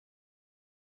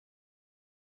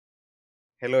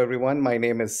Hello, everyone. My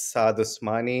name is Saad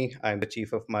Usmani. I'm the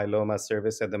Chief of Myeloma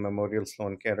Service at the Memorial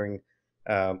Sloan Kettering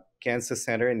Cancer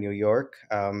Center in New York.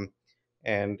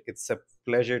 And it's a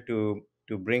pleasure to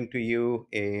bring to you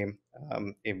a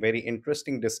very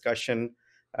interesting discussion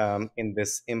in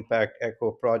this Impact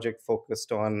Echo project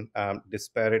focused on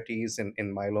disparities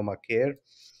in myeloma care.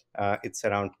 It's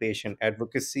around patient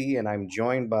advocacy, and I'm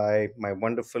joined by my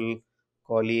wonderful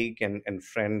colleague and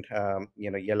friend,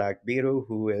 Yelak Biru,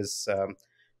 who is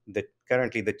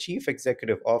currently the Chief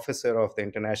Executive Officer of the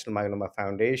International Myeloma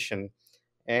Foundation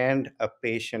and a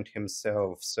patient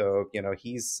himself. So,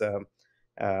 he's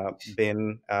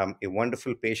been a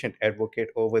wonderful patient advocate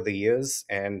over the years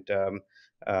and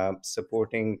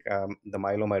supporting the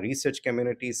myeloma research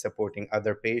community, supporting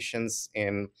other patients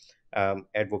in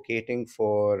advocating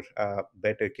for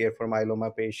better care for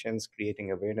myeloma patients,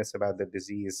 creating awareness about the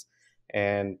disease.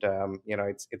 And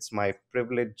it's my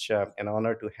privilege and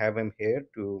honor to have him here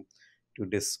to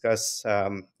discuss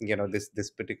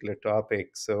this particular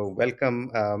topic. So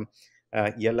welcome,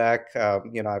 Yelak.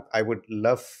 I would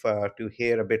love to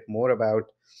hear a bit more about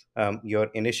your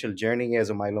initial journey as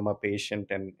a myeloma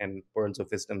patient and pearls of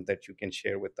wisdom that you can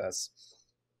share with us.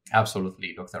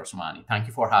 Absolutely, Dr. Usmani. Thank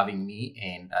you for having me,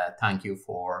 and thank you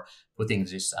for putting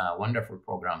this wonderful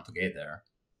program together.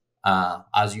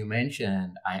 As you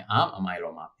mentioned, I am a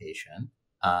myeloma patient,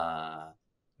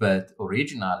 but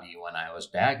originally, when I was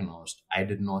diagnosed, I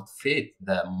did not fit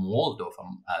the mold of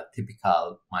a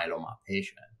typical myeloma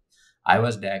patient. I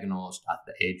was diagnosed at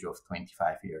the age of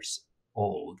 25 years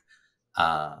old.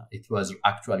 It was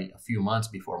actually a few months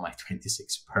before my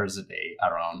 26th birthday,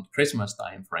 around Christmas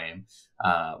time frame,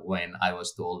 when I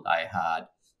was told I had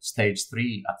stage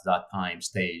 3 at that time,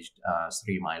 stage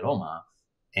 3 myeloma,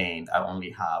 and I only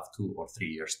have 2 or 3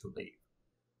 years to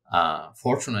live.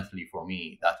 Fortunately for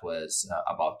me, that was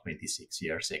about 26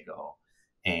 years ago,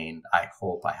 and I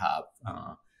hope I have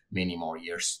many more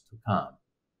years to come.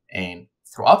 And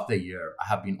throughout the year, I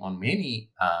have been on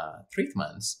many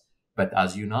treatments. But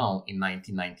as you know, in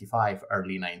 1995,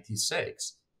 early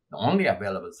 96, the only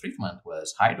available treatment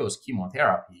was high dose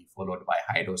chemotherapy, followed by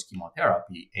high dose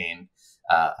chemotherapy and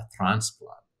a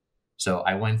transplant. So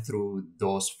I went through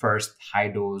those first high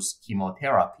dose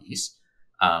chemotherapies,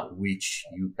 which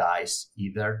you guys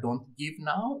either don't give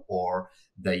now or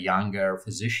the younger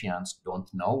physicians don't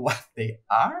know what they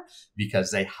are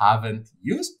because they haven't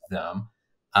used them.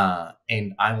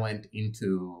 And I went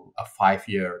into a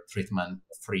 5-year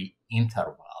treatment-free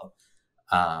interval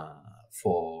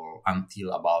for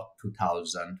until about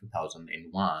 2000,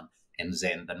 2001, and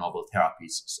then the novel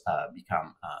therapies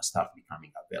start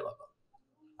becoming available.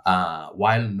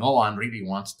 While no one really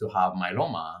wants to have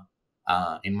myeloma,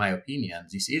 in my opinion,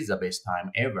 this is the best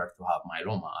time ever to have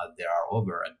myeloma. There are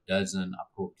over a dozen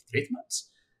approved treatments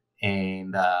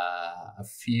and a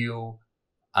few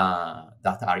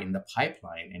that are in the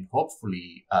pipeline, and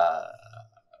hopefully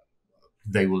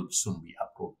they will soon be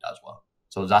approved as well.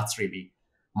 So that's really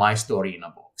my story in a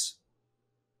box.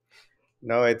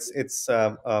 No, it's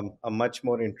a much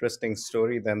more interesting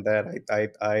story than that.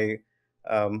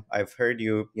 I've heard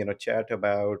you chat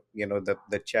about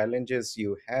the challenges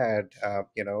you had.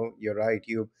 You're right.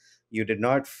 You did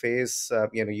not face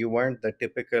you weren't the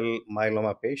typical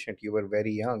myeloma patient. You were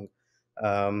very young,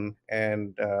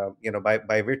 and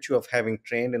by virtue of having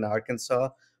trained in Arkansas,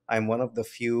 I'm one of the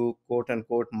few quote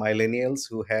unquote millennials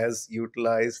who has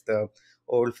utilized the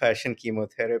old-fashioned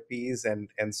chemotherapies,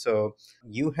 and so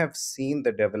you have seen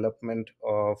the development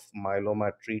of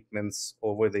myeloma treatments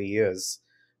over the years,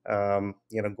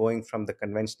 going from the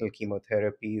conventional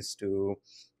chemotherapies to,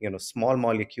 small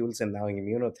molecules and now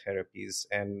immunotherapies.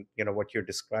 And, what you're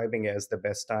describing as the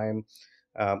best time,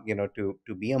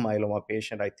 to be a myeloma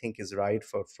patient, I think is right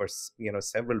for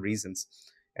several reasons.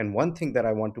 And one thing that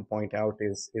I want to point out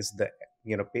is the,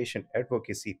 patient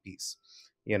advocacy piece.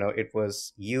 It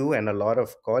was you and a lot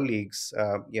of colleagues,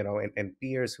 and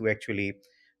peers who actually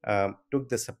took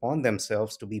this upon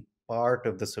themselves to be part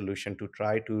of the solution, to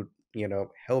try to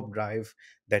help drive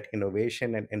that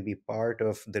innovation and be part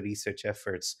of the research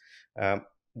efforts.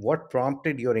 What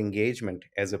prompted your engagement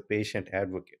as a patient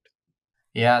advocate?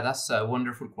 Yeah, that's a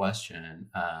wonderful question.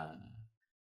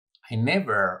 I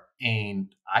never,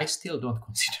 and I still don't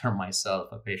consider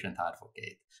myself a patient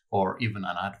advocate or even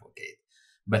an advocate,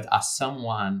 but as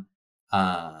someone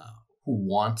who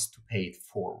wants to pay it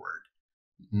forward,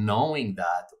 knowing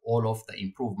that all of the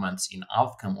improvements in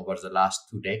outcome over the last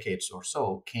 2 decades or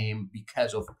so came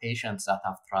because of patients that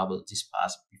have traveled this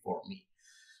path before me.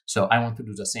 So I want to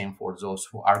do the same for those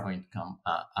who are going to come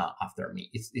after me.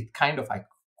 It kind of, I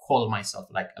call myself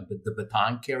like the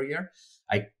baton carrier.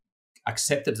 I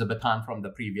accepted the baton from the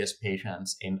previous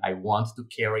patients, and I want to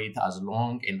carry it as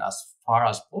long and as far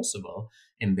as possible,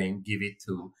 and then give it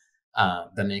to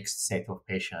the next set of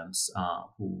patients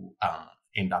who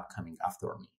end up coming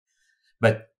after me.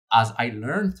 But as I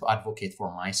learned to advocate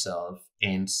for myself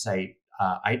and say,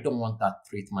 I don't want that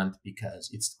treatment because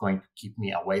it's going to keep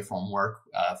me away from work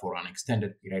for an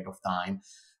extended period of time.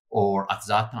 Or at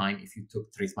that time, if you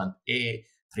took treatment A,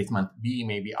 treatment B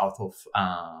may be out of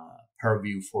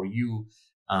purview for you.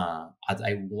 As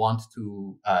I want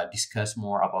to discuss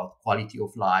more about quality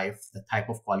of life, the type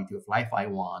of quality of life I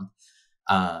want,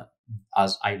 uh,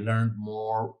 as I learned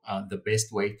more, the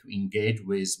best way to engage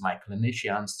with my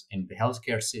clinicians in the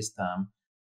healthcare system,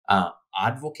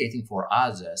 advocating for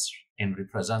others and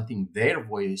representing their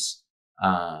voice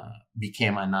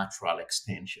became a natural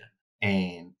extension.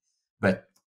 And but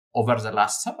over the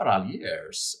last several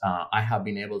years, I have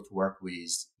been able to work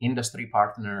with industry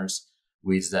partners,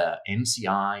 with the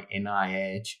NCI,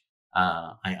 NIH.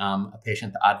 I am a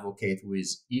patient advocate with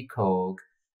ECOG,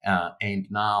 and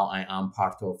now I am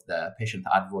part of the patient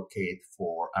advocate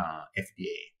for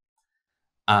FDA.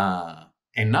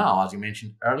 And now, as you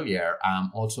mentioned earlier,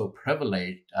 I'm also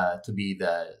privileged to be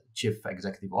the chief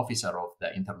executive officer of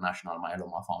the International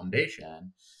Myeloma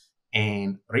Foundation,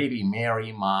 and really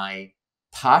marry my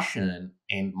passion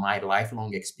and my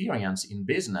lifelong experience in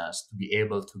business to be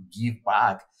able to give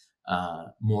back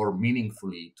more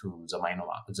meaningfully to the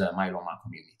myeloma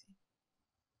community.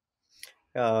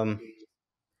 Um,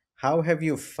 how have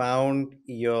you found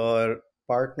your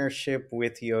partnership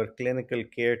with your clinical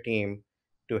care team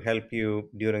to help you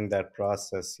during that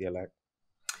process, Yelak?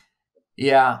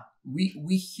 Yeah,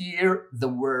 we hear the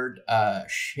word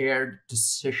shared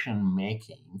decision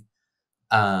making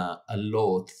a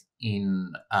lot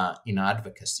in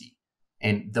advocacy,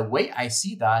 and the way I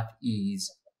see that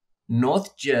is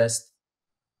not just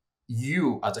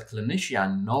you as a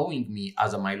clinician knowing me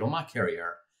as a myeloma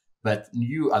carrier, but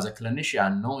you as a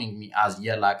clinician knowing me as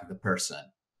Yelak the person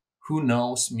who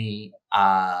knows me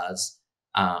as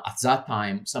at that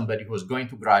time somebody who was going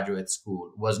to graduate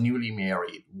school, was newly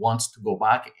married, wants to go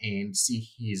back and see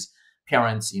his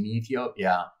parents in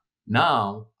Ethiopia.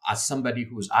 Now, as somebody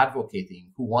who's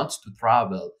advocating, who wants to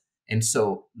travel, and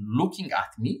so looking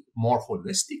at me more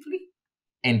holistically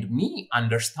and me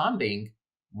understanding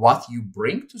what you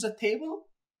bring to the table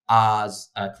as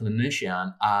a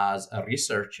clinician, as a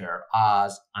researcher,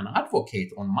 as an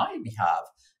advocate on my behalf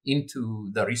into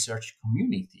the research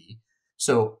community.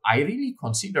 So I really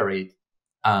consider it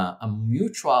a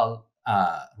mutual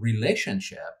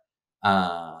relationship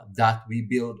that we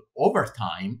build over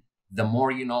time. The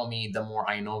more you know me, the more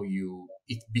I know you.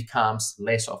 It becomes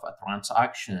less of a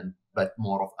transaction, but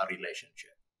more of a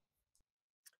relationship.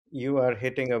 You are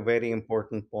hitting a very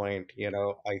important point.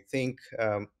 I think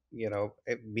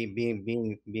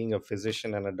being a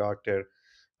physician and a doctor,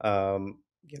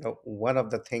 one of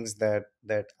the things that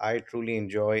I truly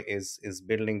enjoy is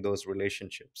building those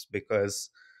relationships, because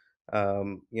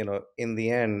in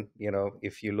the end,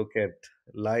 if you look at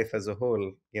life as a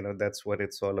whole, that's what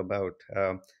it's all about,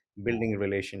 building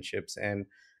relationships. And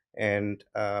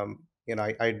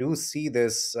I do see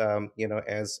this,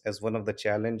 as one of the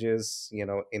challenges,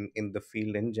 in the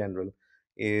field in general,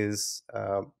 is,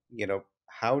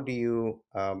 how do you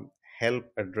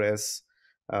help address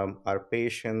our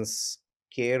patients'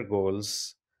 care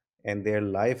goals and their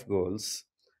life goals,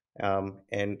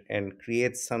 and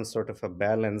create some sort of a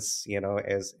balance,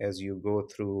 as you go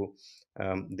through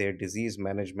their disease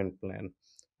management plan.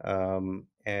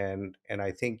 And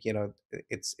I think,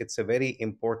 it's a very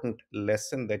important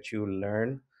lesson that you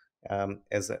learn,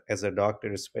 as a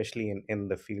doctor, especially in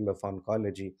the field of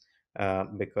oncology,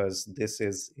 because this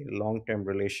is a long-term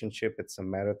relationship. It's a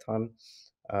marathon.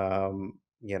 And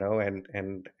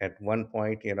at one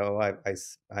point,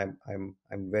 I'm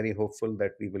very hopeful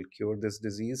that we will cure this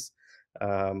disease.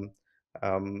 um,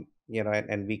 and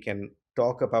we can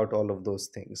talk about all of those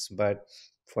things. But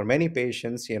for many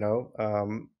patients,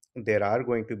 there are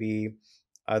going to be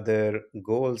other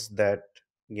goals that,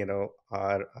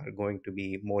 are going to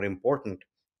be more important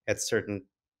at certain,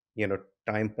 you know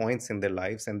time points in their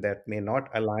lives, and that may not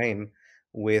align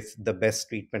with the best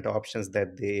treatment options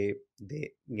that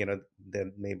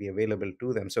that may be available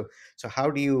to them. So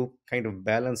how do you kind of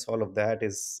balance all of that?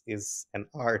 Is an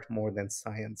art more than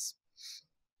science.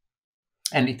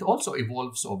 And it also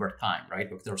evolves over time, right,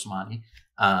 Dr. Osmani?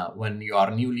 When you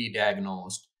are newly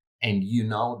diagnosed and you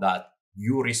know that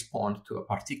you respond to a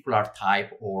particular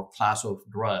type or class of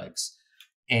drugs,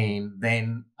 and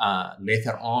then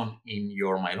later on in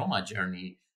your myeloma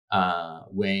journey,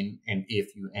 when and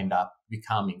if you end up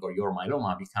becoming, or your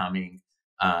myeloma becoming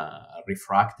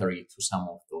refractory to some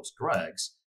of those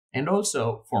drugs. And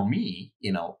also for me,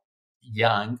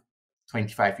 young,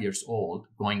 25 years old,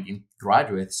 going in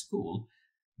graduate school,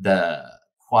 the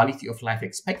quality of life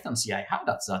expectancy I had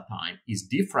at that time is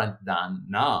different than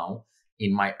now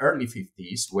in my early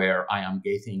 50s, where I am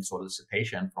getting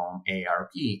solicitation from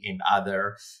ARP and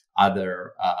other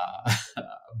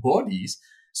bodies.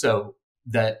 So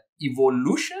the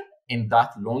evolution in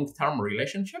that long-term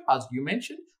relationship, as you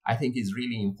mentioned, I think is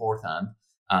really important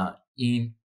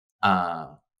in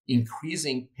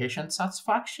increasing patient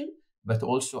satisfaction, but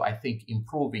also I think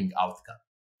improving outcome.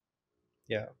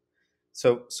 Yeah.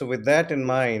 So with that in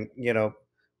mind,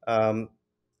 um,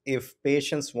 if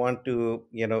patients want to,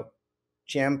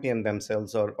 champion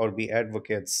themselves or be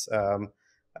advocates,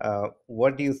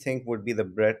 what do you think would be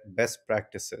the best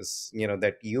practices,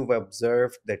 that you've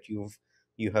observed, that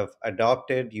you have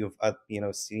adopted, you've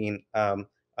seen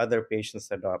other patients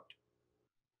adopt?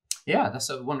 Yeah, that's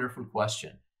a wonderful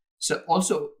question. So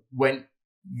also when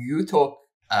you talk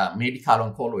medical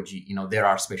oncology, there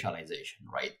are specialization,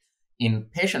 right? In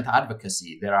patient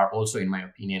advocacy, there are also, in my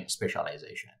opinion,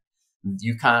 specialization.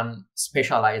 You can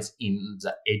specialize in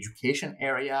the education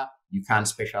area, you can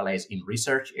specialize in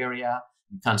research area,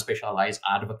 you can specialize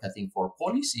advocating for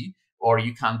policy, or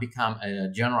you can become a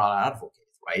general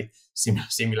advocate, right?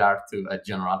 Similar to a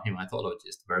general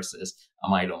hematologist versus a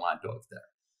myeloma doctor.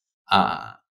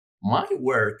 Uh, my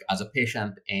work as a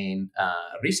patient and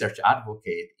research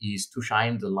advocate is to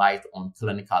shine the light on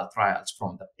clinical trials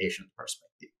from the patient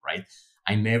perspective, right?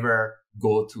 I never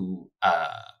go to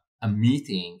a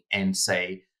meeting and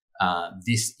say,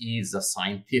 this is a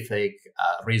scientific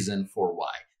reason for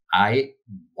why. I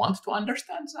want to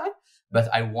understand that,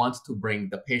 but I want to bring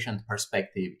the patient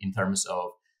perspective in terms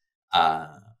of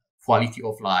uh, quality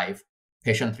of life,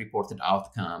 patient reported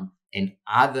outcome, and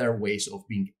other ways of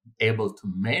being able to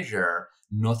measure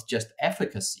not just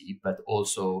efficacy, but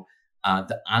also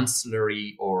the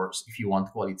ancillary, or if you want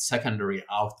to call it secondary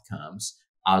outcomes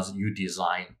as you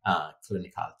design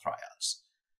clinical trials.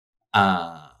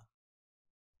 Uh,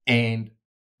 and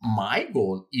my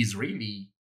goal is really,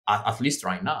 at least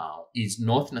right now, is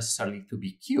not necessarily to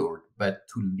be cured, but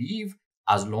to live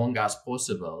as long as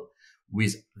possible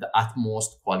with the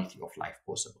utmost quality of life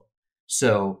possible.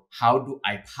 So, how do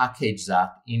I package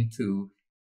that into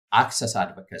access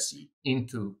advocacy,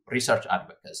 into research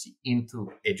advocacy,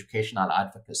 into educational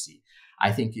advocacy?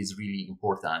 I think is really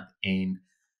important. And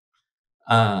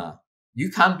uh, you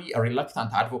can be a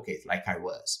reluctant advocate like I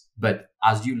was, but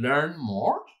as you learn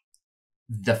more,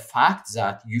 the fact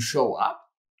that you show up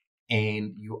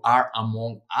and you are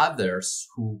among others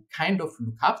who kind of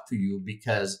look up to you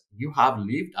because you have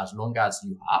lived as long as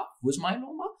you have with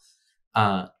myeloma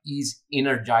is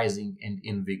energizing and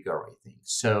invigorating.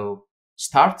 So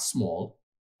start small,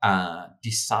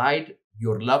 decide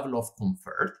your level of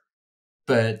comfort,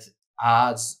 but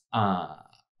as uh,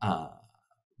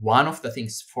 one of the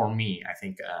things for me, I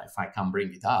think if I can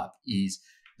bring it up, is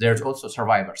there's also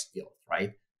survivor's guilt,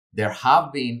 right? There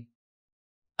have been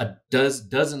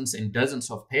dozens and dozens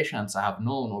of patients I have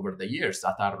known over the years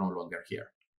that are no longer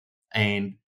here.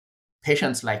 And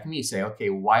patients like me say, okay,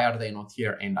 why are they not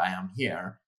here and I am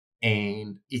here?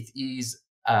 And it is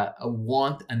a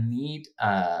want, a need,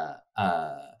 a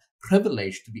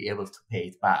privilege to be able to pay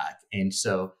it back. And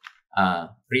so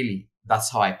really,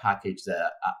 that's how I package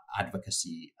the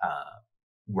advocacy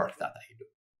work that I do.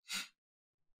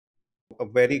 A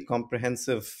very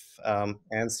comprehensive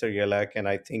answer, Yelak, and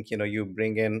I think you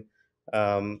bring in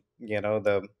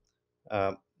the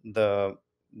uh, the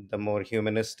the more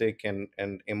humanistic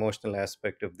and emotional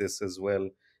aspect of this as well,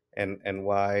 and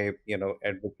why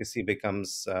advocacy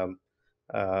becomes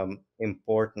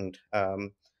important,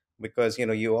 because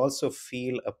you also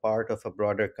feel a part of a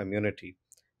broader community,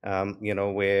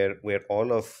 where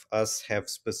all of us have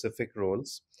specific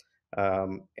roles,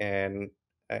 and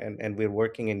we're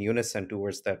working in unison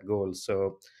towards that goal.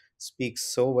 So speaks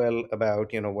so well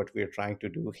about what we're trying to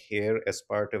do here as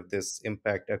part of this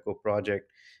Impact Echo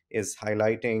project, is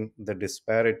highlighting the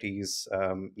disparities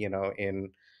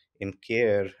in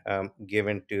care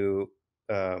given to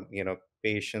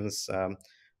patients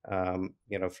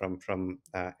from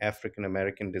African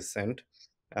American descent,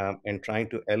 and trying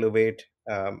to elevate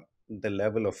the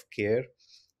level of care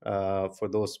for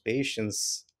those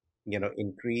patients,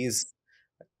 increase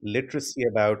literacy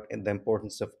about the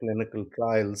importance of clinical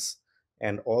trials,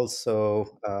 and also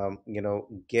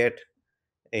get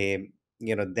a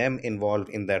them involved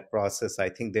in that process. I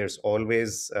think there's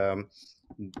always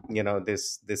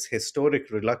this historic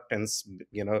reluctance,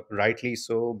 rightly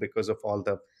so, because of all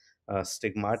the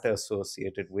stigmata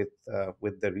associated with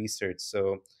the research.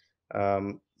 So,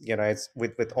 it's,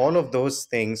 with all of those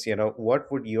things,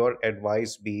 what would your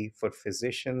advice be for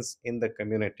physicians in the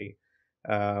community,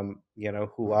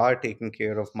 who are taking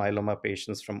care of myeloma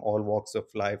patients from all walks of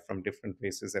life, from different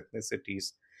races,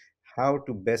 ethnicities, how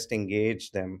to best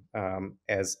engage them,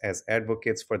 as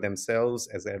advocates for themselves,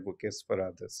 as advocates for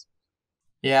others?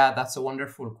 Yeah, that's a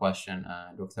wonderful question,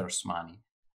 Dr. Usmani.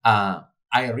 Uh,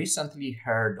 I recently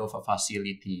heard of a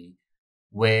facility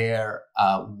where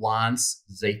once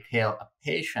they tell a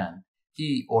patient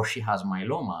he or she has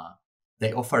myeloma,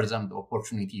 they offer them the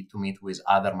opportunity to meet with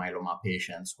other myeloma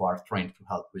patients who are trying to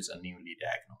help with a newly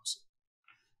diagnosed.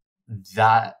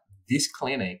 That this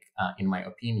clinic, in my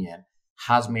opinion,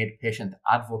 has made patient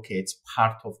advocates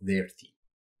part of their team.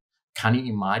 Can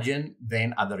you imagine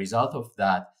then, as a result of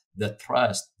that, the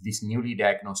trust this newly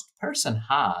diagnosed person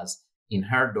has in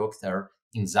her doctor,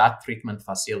 in that treatment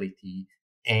facility,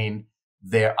 and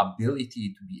their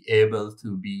ability to be able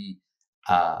to be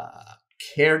uh,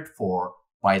 cared for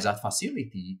by that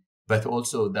facility, but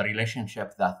also the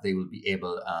relationship that they will be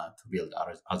able to build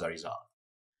as a result.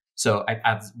 So,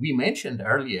 as we mentioned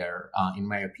earlier, in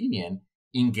my opinion,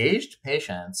 engaged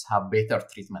patients have better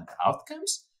treatment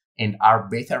outcomes and are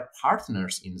better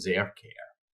partners in their care.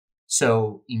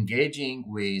 So, engaging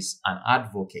with an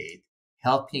advocate,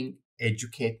 helping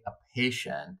educate a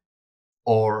patient,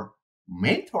 or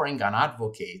mentoring an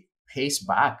advocate pays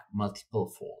back multiple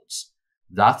folds.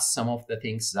 That's some of the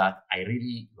things that I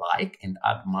really like and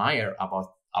admire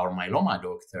about our myeloma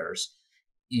doctors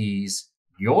is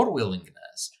your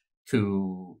willingness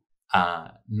to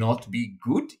not be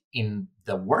good in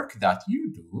the work that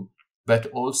you do, but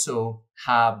also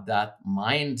have that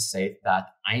mindset that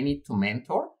I need to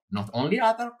mentor not only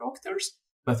other doctors,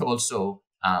 but also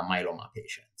myeloma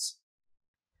patients.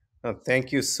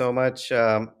 Thank you so much,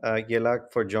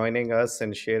 Yelak, for joining us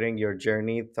and sharing your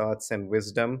journey, thoughts, and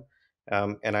wisdom.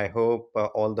 And I hope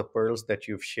all the pearls that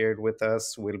you've shared with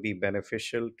us will be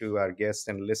beneficial to our guests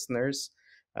and listeners.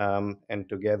 And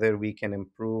together we can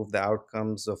improve the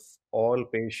outcomes of all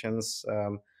patients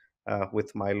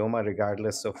with myeloma,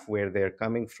 regardless of where they're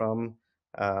coming from,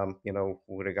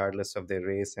 regardless of their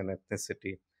race and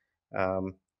ethnicity.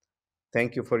 Um,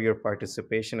 Thank you for your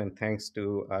participation, and thanks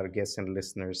to our guests and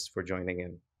listeners for joining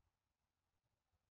in.